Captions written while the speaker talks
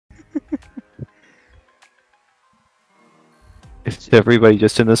Is everybody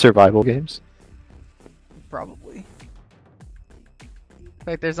just in the survival games? Probably.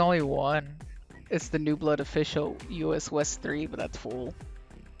 Like, there's only one. It's the New Blood official US West 3, but that's full.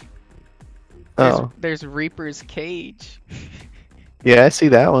 Oh. There's Reaper's Cage. Yeah, I see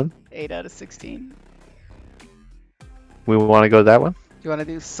that one. 8 out of 16. We want to go to that one? You want to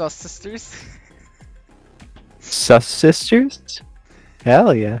do Sus Sisters? Sus Sisters?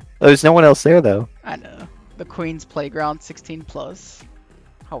 Hell yeah. Oh, there's no one else there though. I know. The Queen's Playground 16 plus.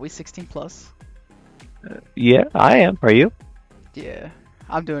 Are we 16 plus? Yeah, I am. Are you? Yeah.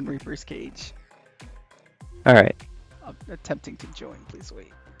 I'm doing Reaper's Cage. Alright. I'm attempting to join. Please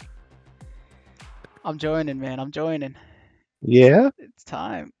wait. I'm joining, man. I'm joining. Yeah? It's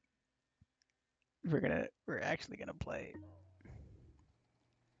time. We're actually gonna play.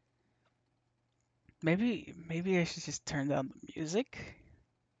 Maybe I should just turn down the music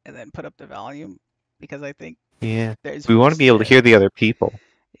and then put up the volume because I think Yeah. there's We want to be able to hear the other people.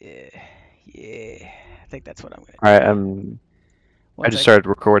 Yeah. I think that's what I'm gonna Alright, do. I just started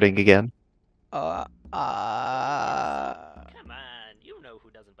recording again. Come on, you know who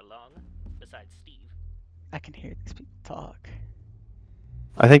doesn't belong besides Steve. I can hear these people talk.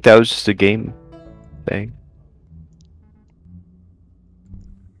 I think that was just a game thing.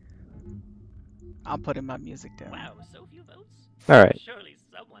 I'm putting my music down. Wow, so few votes. Alright. Surely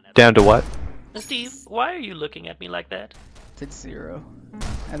someone has Down to what? Steve, why are you looking at me like that? It's 0.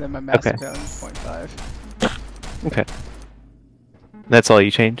 And then my master value is 0.5. Okay. That's all you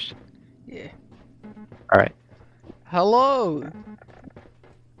changed? Yeah. Alright. Hello!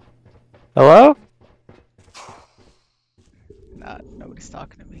 Hello? Nah, nobody's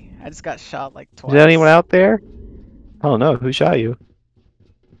talking to me. I just got shot like twice. Is there anyone out there? Oh no, who shot you?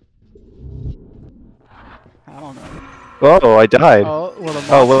 I don't know. Oh, I died. Oh, well,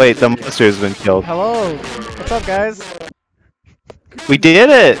 oh wait, the monster's been killed. Hello! What's up, guys? We did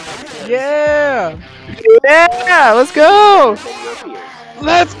it! Yeah! Yeah! Let's go!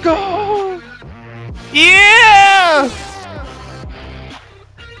 Let's go! Yeah!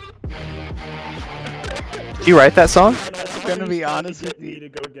 Did you write that song? I'm gonna be honest with you. To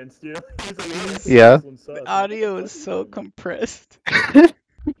go against you. Yeah. The audio is so compressed.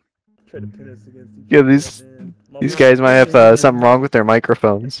 Try to pin us against each Yeah, other, these guys might have something wrong with their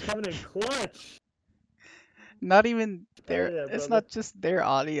microphones. Coming in clutch. Not even their. Yeah, it's brother. not just their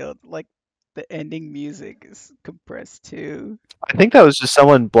audio. Like the ending music is compressed too. I think that was just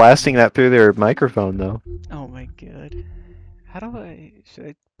someone blasting that through their microphone, though. Oh my god. How do I? Should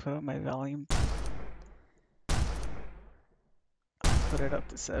I put up my volume? I'll put it up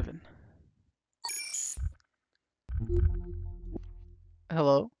to 7.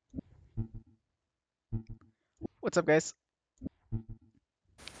 Hello. What's up, guys?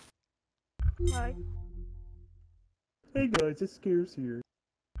 Hi. Hey guys, it's Scares here.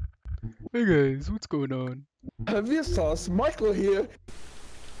 Hey guys, what's going on? Heavy sauce, Michael here.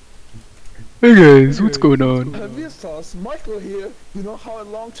 Hey guys, what's going on? Heavy sauce, Michael here. You know how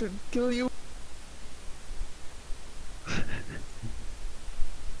long to kill you?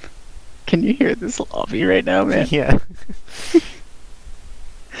 Can you hear this lobby right now, man? Yeah.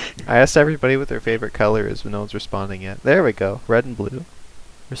 I asked everybody what their favorite color is, but no one's responding yet. There we go. Red and blue.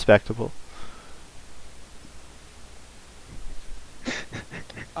 Respectable.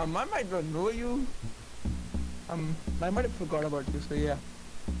 I might not know you. I might have forgot about you, so yeah.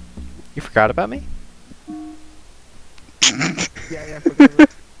 You forgot about me? Yeah, I forgot about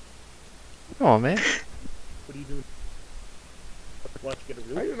Come on, man. What are you doing? Watch you get a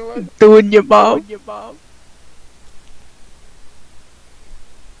you. I root? don't know what. Doing your mom.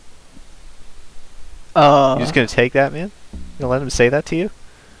 You just gonna take that, man? You gonna let him say that to you?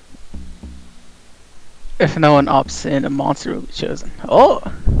 If no one opts in, a monster will be chosen. Oh!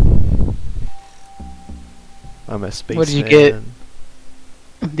 I'm a spaceman. What did you get?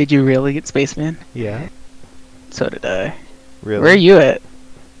 Did you really get Spaceman? Yeah. So did I. Really? Where are you at?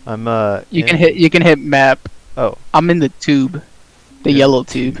 I'm You can hit map. Oh. I'm in the tube. The yellow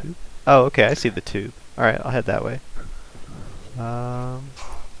tube. Oh, okay, I see the tube. Alright, I'll head that way.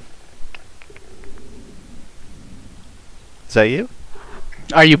 Is that you?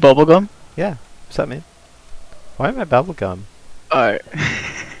 Are you bubblegum? Yeah. What's up, man? Why am I bubblegum? Alright.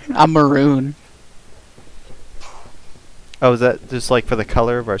 I'm maroon. Oh, is that just like for the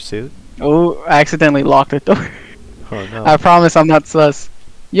color of our suit? Oh, I accidentally locked the door. Oh no. I promise I'm not sus.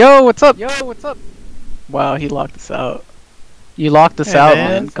 Yo, what's up? Yo, what's up? Wow, he locked us out. You locked us out,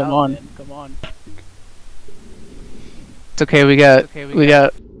 man. Come on. It's okay, we got.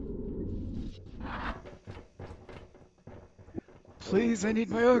 Please, I need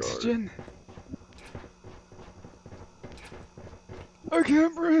my oxygen. I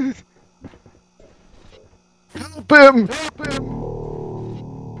can't breathe. Help him! Help him!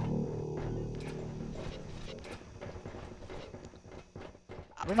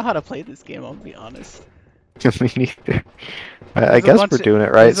 I don't know how to play this game, I'll be honest. Me neither. I There's a guess bunch we're of- doing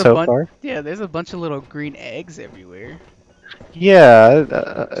it right there's a so bun- far. Yeah, there's a bunch of little green eggs everywhere. Yeah,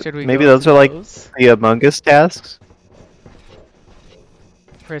 Should we maybe go those to are like those? the Among Us tasks.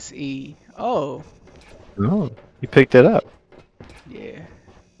 Press E. Oh, Oh, you picked it up. yeah.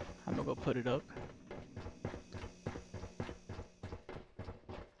 I'm gonna go put it up.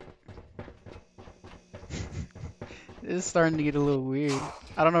 This is starting to get a little weird.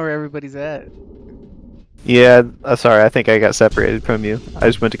 I don't know where everybody's at. Yeah, sorry, I think I got separated from you. I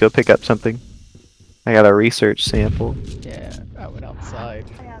just went to go pick up something. I got a research sample. Yeah, I went outside.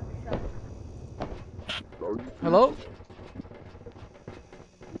 Hello?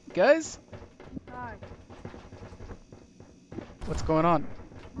 Guys? What's going on?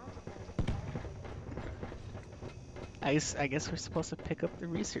 I guess we're supposed to pick up the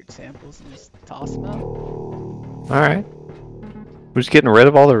research samples and just toss them out. Alright. We're just getting rid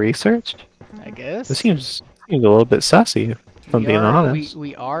of all the research? I guess. This seems a little bit sussy, if I'm being honest.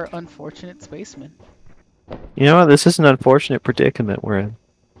 We are unfortunate spacemen. You know what? This is an unfortunate predicament we're in.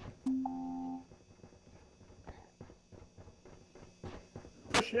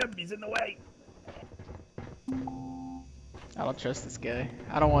 Push him, he's in the way. I don't trust this guy.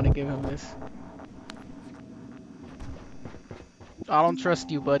 I don't want to give him this. I don't trust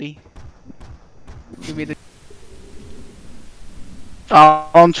you, buddy. Give me the... I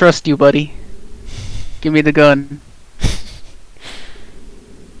don't trust you, buddy. Give me the gun.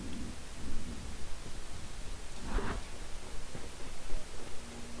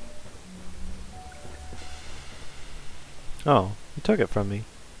 Oh, you took it from me.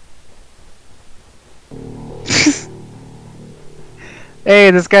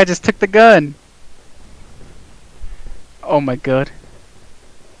 Hey, this guy just took the gun. Oh my god.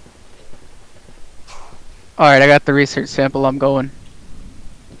 Alright, I got the research sample, I'm going.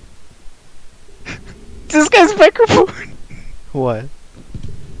 This guy's microphone! What?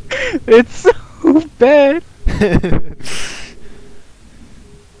 It's so bad!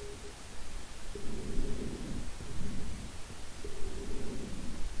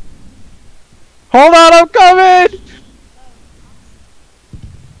 Hold on, I'm coming!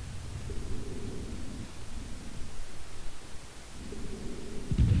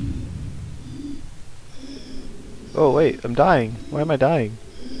 Oh wait, I'm dying. Why am I dying?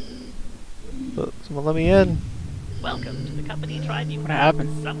 Someone let me in. Welcome to the company tribunal. What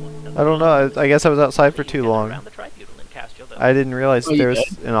happened? Someone doesn't I don't know. I guess I was outside for You too gather long. around the tribunal and cast your vote. I didn't realize Oh, you there was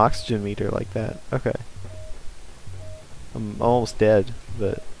did? an oxygen meter like that. Okay. I'm almost dead,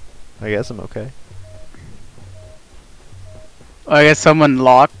 but I guess I'm okay. Oh, I guess someone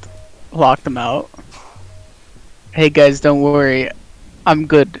locked him out. Hey guys, don't worry. I'm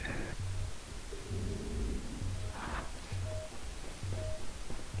good.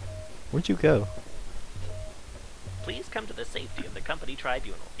 Where'd you go? Please come to the safety of the company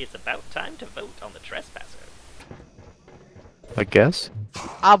tribunal. It's about time to vote on the trespasser. I guess.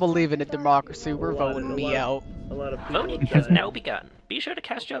 I believe in a democracy. We're voting me out. A lot of people Voting have has died. now begun. Be sure to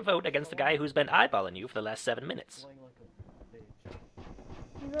cast your vote against the guy who's been eyeballing you for the last 7 minutes.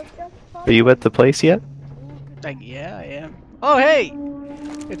 Are you at the place yet? Like, yeah, I am. Oh, hey!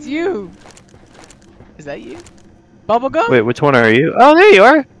 It's you! Is that you? Bubblegum? Wait, which one are you? Oh, there you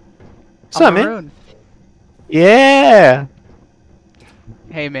are! What's up, I'm man? Maroon. Yeah!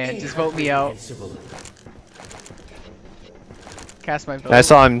 Hey man, just vote me out. Cast my vote. I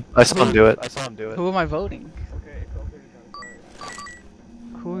saw him do it. Who am I voting?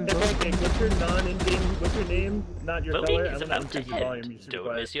 Who am I voting? Okay, what's your non-in-game, what's your name? Not your Voting color? is I'm gonna about to increase the volume. end. You should Don't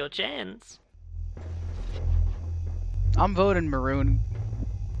quiet. miss your chance. I'm voting Maroon.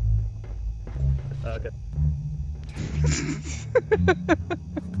 Okay.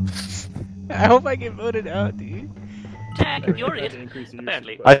 I hope I get voted out, dude. Tack, Alright, you're I had it. to increase your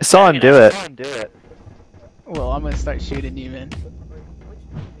Apparently. usage, but- I saw him do it. Well, I'm gonna start shooting you, man.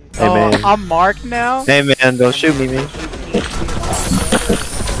 Hey, Oh, man. I'm marked now? Hey, man, don't shoot me, man.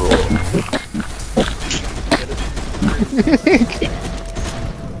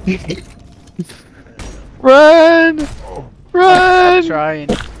 Run! Run! I'm trying.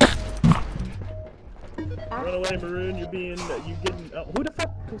 Run away, Maroon. You're being. You getting. Who the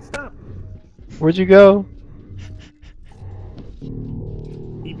fuck? Stop! Where'd you go?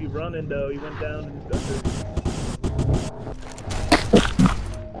 He be running though. He went down and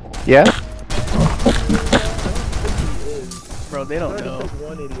Yeah? Bro, they don't know.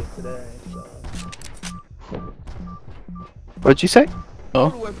 One idiot today. So. What'd you say? How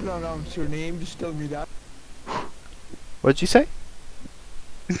do I pronounce your name? Just tell me that. What'd you say?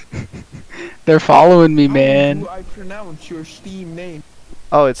 They're following me, man. How do I pronounce your Steam name?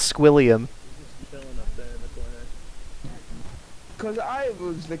 Oh, it's Squilliam. Chilling up there in the corner. Cause I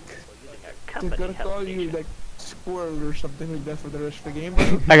was like, gonna call you like Squirrel or something like that for the rest of the game.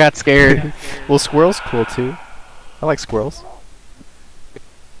 I got scared. Well, squirrel's cool too. I like squirrels.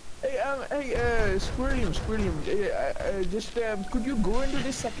 Hey, Squirrelium, just could you go into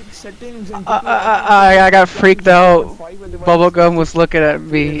the settings and I got freaked out. Bubblegum was looking at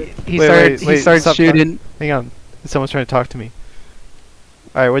me. He started stop, shooting. Hang on. Someone's trying to talk to me.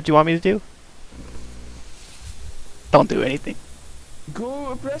 Alright, what do you want me to do? Don't do anything.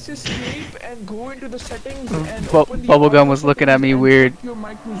 Go press escape and go into the settings and Bubblegum was looking at me weird.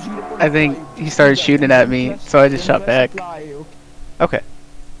 I think he started shooting at me, so I just shot back. Okay.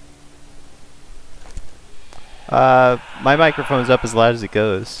 My microphone's up as loud as it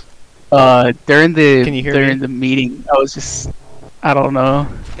goes. During the Can you hear me? the meeting, I was just, I don't know.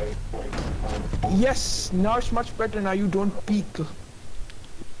 Yes, now it's much better. Now you don't peek.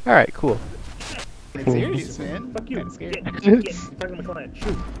 Alright, cool. Serious, man. Fuck you. Kinda scared. Get. I'm talking to my client.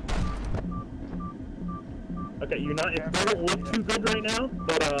 Shoot. Okay, you're not. It doesn't look too good right now,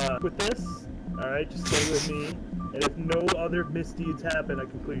 but with this, all right, just stay with me. And if no other misdeeds happen, I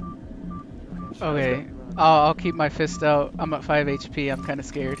complete. Okay, I'll keep my fist out. I'm at 5 HP. I'm kind of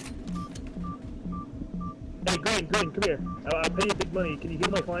scared. Hey, Green, come here. I'll pay you big money. Can you heal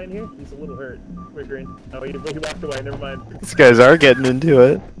my client here? He's a little hurt. Where, Green? Oh, he walked away. Never mind. These guys are getting into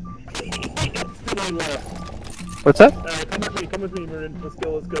it. What's up? Alright, come with me, Marin. Let's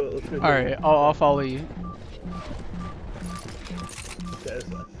go. Alright, I'll follow you. Okay, that's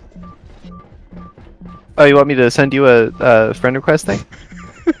fine. Oh, you want me to send you a friend request thing?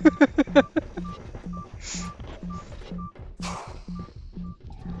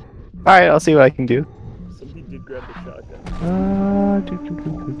 Alright, I'll see what I can do. Somebody did grab the shotgun.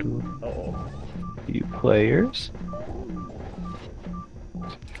 Uh-oh. You players.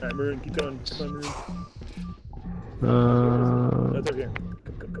 Alright, Maroon, keep going. Come on, Maroon. That's over here.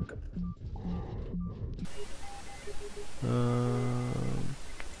 Come.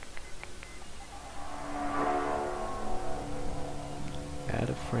 Add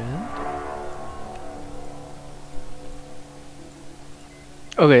a friend.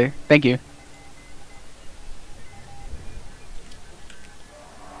 Okay, thank you.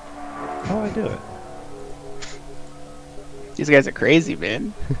 How do I do it? These guys are crazy,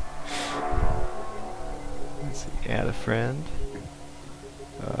 man. Let's see. Add a friend.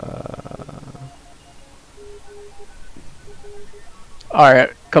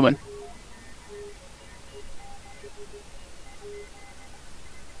 Alright, come on.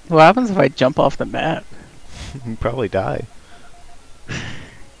 What happens if I jump off the map? You probably die.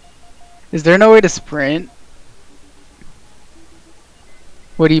 Is there no way to sprint?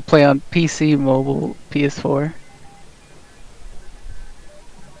 What do you play on PC, mobile, PS4?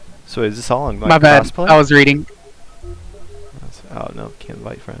 So is this all on like, My bad, crossplay? I was reading. Oh no, can't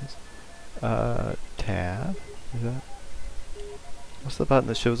invite friends. Tab? Is that? What's the button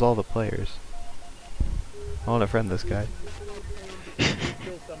that shows all the players? I want to friend this guy.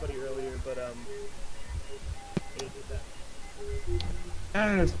 Killed somebody earlier, but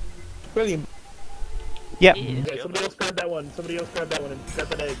William. Yep. okay, somebody else grab that one. And grab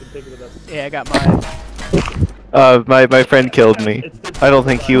that egg and take it with us. Yeah, I got mine. My friend killed me. I don't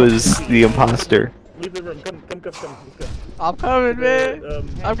think he was the imposter. Leave the room. Come. Let's go. I'm coming, man.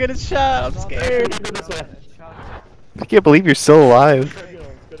 I'm getting shot. I'm scared. This way. I can't believe you're still alive.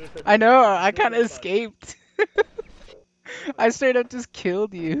 I know. I kind of escaped. I straight up just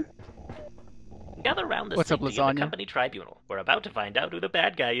killed you. Gather round the What's up, safety of the lasagna? company tribunal. We're about to find out who the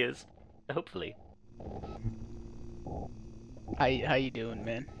bad guy is. Hopefully. How you doing,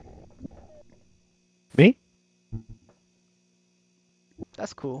 man? Me?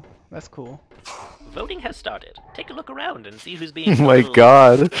 That's cool. That's cool. Voting has started. Take a look around and see who's being Oh my little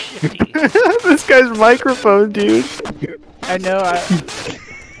god. shifty. This guy's microphone, dude. I know.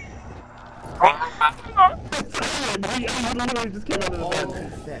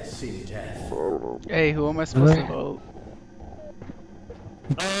 Hey, who am I supposed to vote?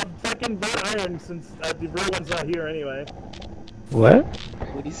 Fucking vote Iron since the real one's not here anyway. What?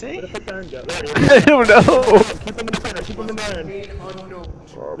 What'd he say? Where the fuck Iron go? There he is. I don't know. Keep him in the center. Keep him in the Iron.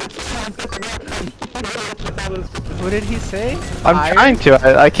 What did he say? I'm Iron? trying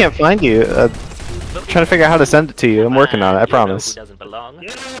to. I can't find you. Trying to figure out how to send it to you. I'm working on it. I You know promise. who doesn't belong.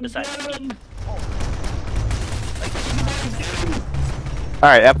 Besides me. All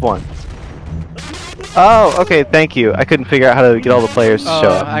right, F1. Oh, okay, thank you. I couldn't figure out how to get all the players to show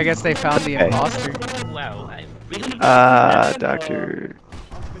Oh, up. I guess they found the Okay. imposter. Wow, I'm really. Doctor.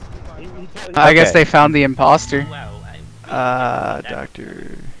 I guess Okay. they found the imposter. Wow, I'm.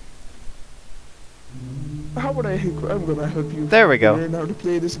 Doctor. How would I'm gonna help you. There we go. Learn how to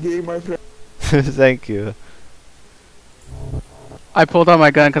play this game, my friend. Thank you. I pulled out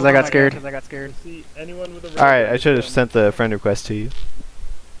my gun because I got scared. See anyone with a Alright, I should have sent the friend request to you.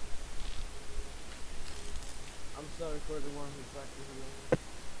 I'm sorry for the one who's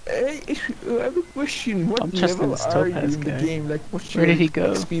Hey, I have a question. What I'm trusting level this are you Topaz in the guy. game? Like, what's Where your did he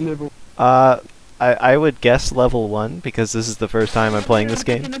go? XP level? I would guess level 1 because this is the first time I'm playing this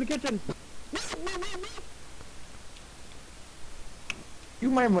game. In the kitchen. You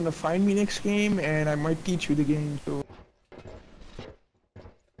might want to find me next game, and I might teach you the game. So.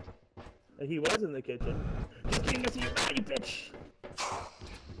 He was in the kitchen. Just kidding, you bitch.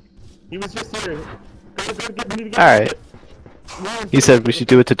 He was just here. Alright. He said we should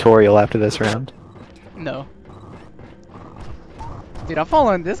do a tutorial after this round. No. Dude, I'm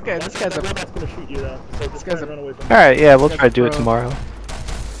following this guy. This guy's a. Robot's gonna shoot you though. So just guy's try and a- run away from him. Alright, yeah, we'll try to do it tomorrow.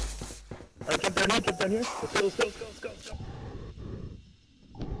 Alright, jump down here. Let's go.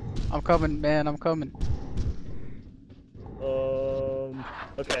 I'm coming, man. I'm coming.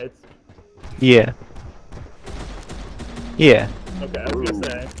 Okay, it's... Yeah. Yeah. Okay, I was gonna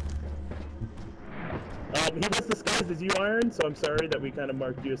say. He was disguised as you, Iron, so I'm sorry that we kind of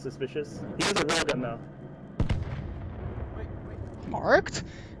marked you as suspicious. He has a railgun now. Marked?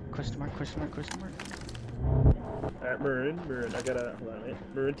 Question mark, question mark, question mark. Alright, Maroon, I gotta... Hold on, wait.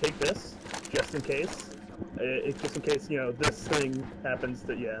 Maroon, take this, just in case. Just in case, you know, this thing happens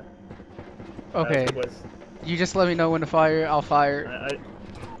to... Yeah. Okay. It was. You just let me know when to fire. I'll fire.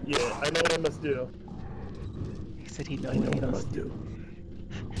 Yeah, I know what I must do. He said he knows I know what he what I must must do.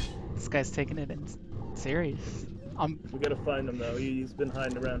 do. This guy's taking it in serious. We gotta find him though. He's been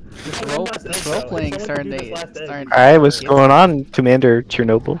hiding around. This role playing starting to. Alright, what's going on, Commander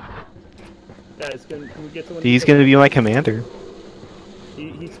Chernobyl? Guys, can we get someone? He's gonna be my commander.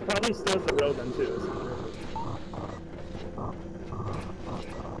 He's probably still has the railgun too.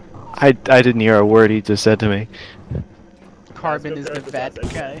 I didn't hear a word he just said to me. Carbon is the bad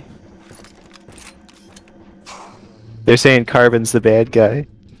guy. They're saying Carbon's the bad guy.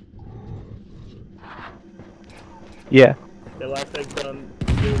 Yeah. They last egg's on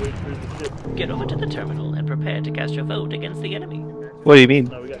their way through the ship. Get over to the terminal and prepare to cast your vote against the enemy. What do you mean?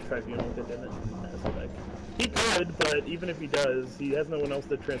 No, we got Tribunal with it, didn't it? That's the back. He could, but even if he does, he has no one else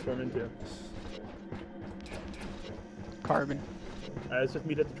to transform into. Carbon. Alright, let's just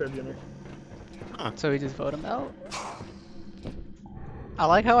meet at the Tribunal. So we just vote him out? I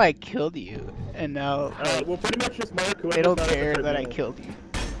like how I killed you, and now like, We'll pretty much just mark whoever's they don't not at the care that I Tribunal. killed you.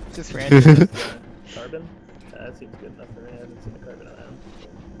 Just random. Carbon? That seems good enough for me. I haven't seen a Carbon around.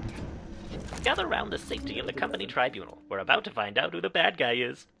 Gather round the safety of the company tribunal. We're about to find out who the bad guy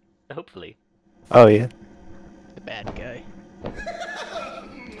is. Hopefully. Oh yeah. The bad guy.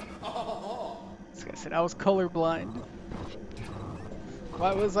 This guy said I was colorblind.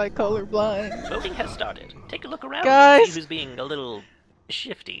 Why was I colorblind? Voting has started. Take a look around Guys! and see who's being a little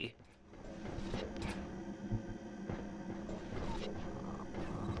shifty.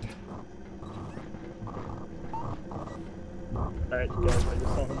 Alright, guys, I just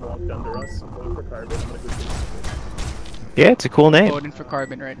saw him walk under us. Vote for Carbon. I'm gonna go see him. Yeah, it's a cool name. Voting for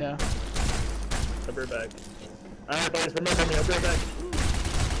Carbon right now. I'll be right back. Alright, boys, remember me. I'll be right back.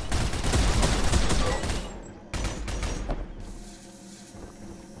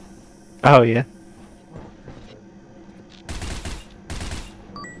 Oh yeah.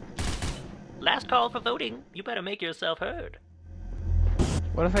 Last call for voting. You better make yourself heard.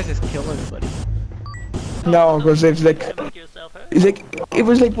 What if I just kill everybody? No, because it's like, Better make yourself heard. it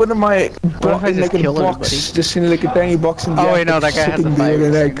was like one of my, if I just like in a kill box, everybody? just in like a tiny box in the Oh wait, no, attic, that guy has a sitting fire there,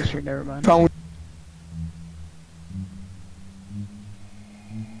 and, like, extinguisher. Never mind. found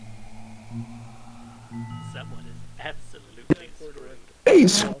Someone is absolutely screwed. Hey,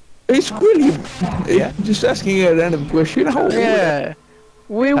 Squilly, Yeah. just asking you a random question. How old are you? Yeah,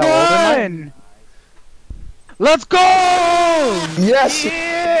 we How old am won. Let's go! Yes!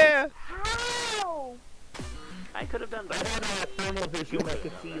 Yeah. I could have done better. Thermal vision, I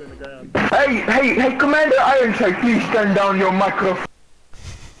can see you in the ground. Hey, Commander Ironside, please turn down your microphone.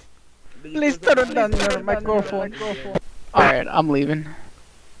 Please turn down your microphone. Alright, I'm leaving.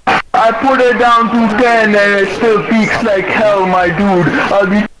 I put it down to 10 and it still peaks like hell, my dude. I'll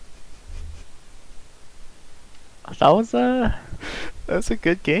be... That's a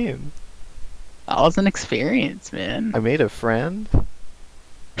good game. That was an experience, man. I made a friend.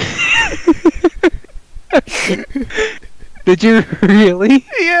 Did you really?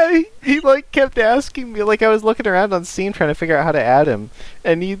 Yeah, he like kept asking me, like I was looking around on Steam trying to figure out how to add him,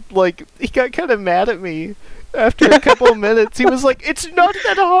 and he got kind of mad at me after a couple of minutes. He was like, "It's not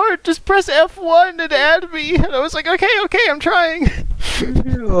that hard. Just press F1 and add me." And I was like, "Okay, I'm trying."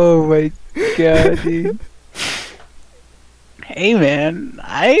 Oh my god, dude. Hey man,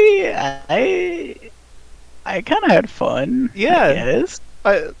 I kind of had fun. Yeah. I guess.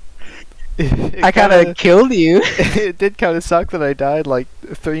 I kind of killed you. It did kind of suck that I died like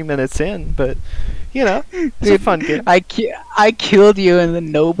 3 minutes in, but you know, it's a fun game. I killed you and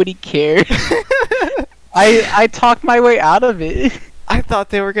then nobody cared. I talked my way out of it. I thought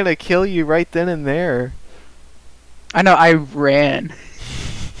they were gonna kill you right then and there. I know, I ran.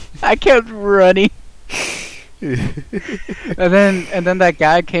 I kept running. and then that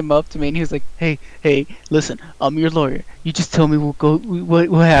guy came up to me and he was like, hey, listen, I'm your lawyer. You just tell me what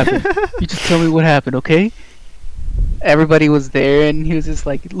happened. You just tell me what happened, okay? Everybody was there and he was just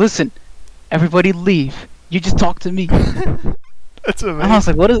like, listen, everybody leave. You just talk to me. That's amazing. And I was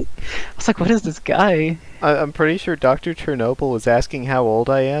like, what is this guy? I'm pretty sure Dr. Chernobyl was asking how old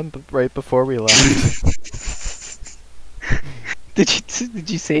I am right before we left. Did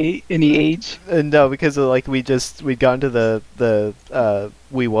you say any age? No, because like we'd gone to the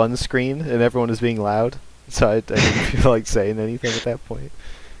we won screen and everyone was being loud, so I didn't feel like saying anything at that point.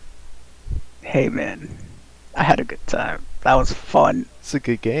 Hey man, I had a good time. That was fun. It's a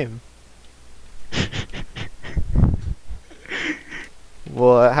good game.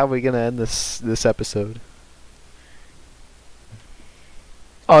 Well, how are we gonna end this episode?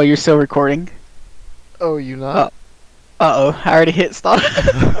 Oh, you're still recording? Oh, you not? Uh-oh, I already hit stop.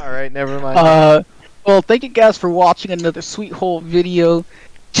 Alright, never mind. Well, thank you guys for watching another SweetHole video.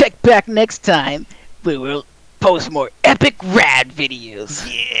 Check back next time. We will post more epic rad videos.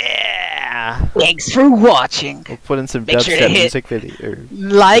 Yeah! Thanks for watching. We'll put in some Make sure to dubstep hit music video.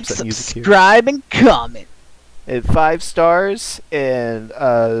 Like, dubstep music here. subscribe, and comment. At 5 stars, and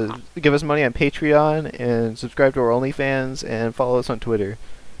give us money on Patreon, and subscribe to our OnlyFans, and follow us on Twitter.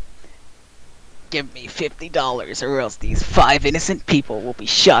 Give me $50 or else these 5 innocent people will be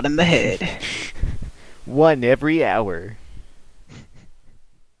shot in the head. 1 every hour.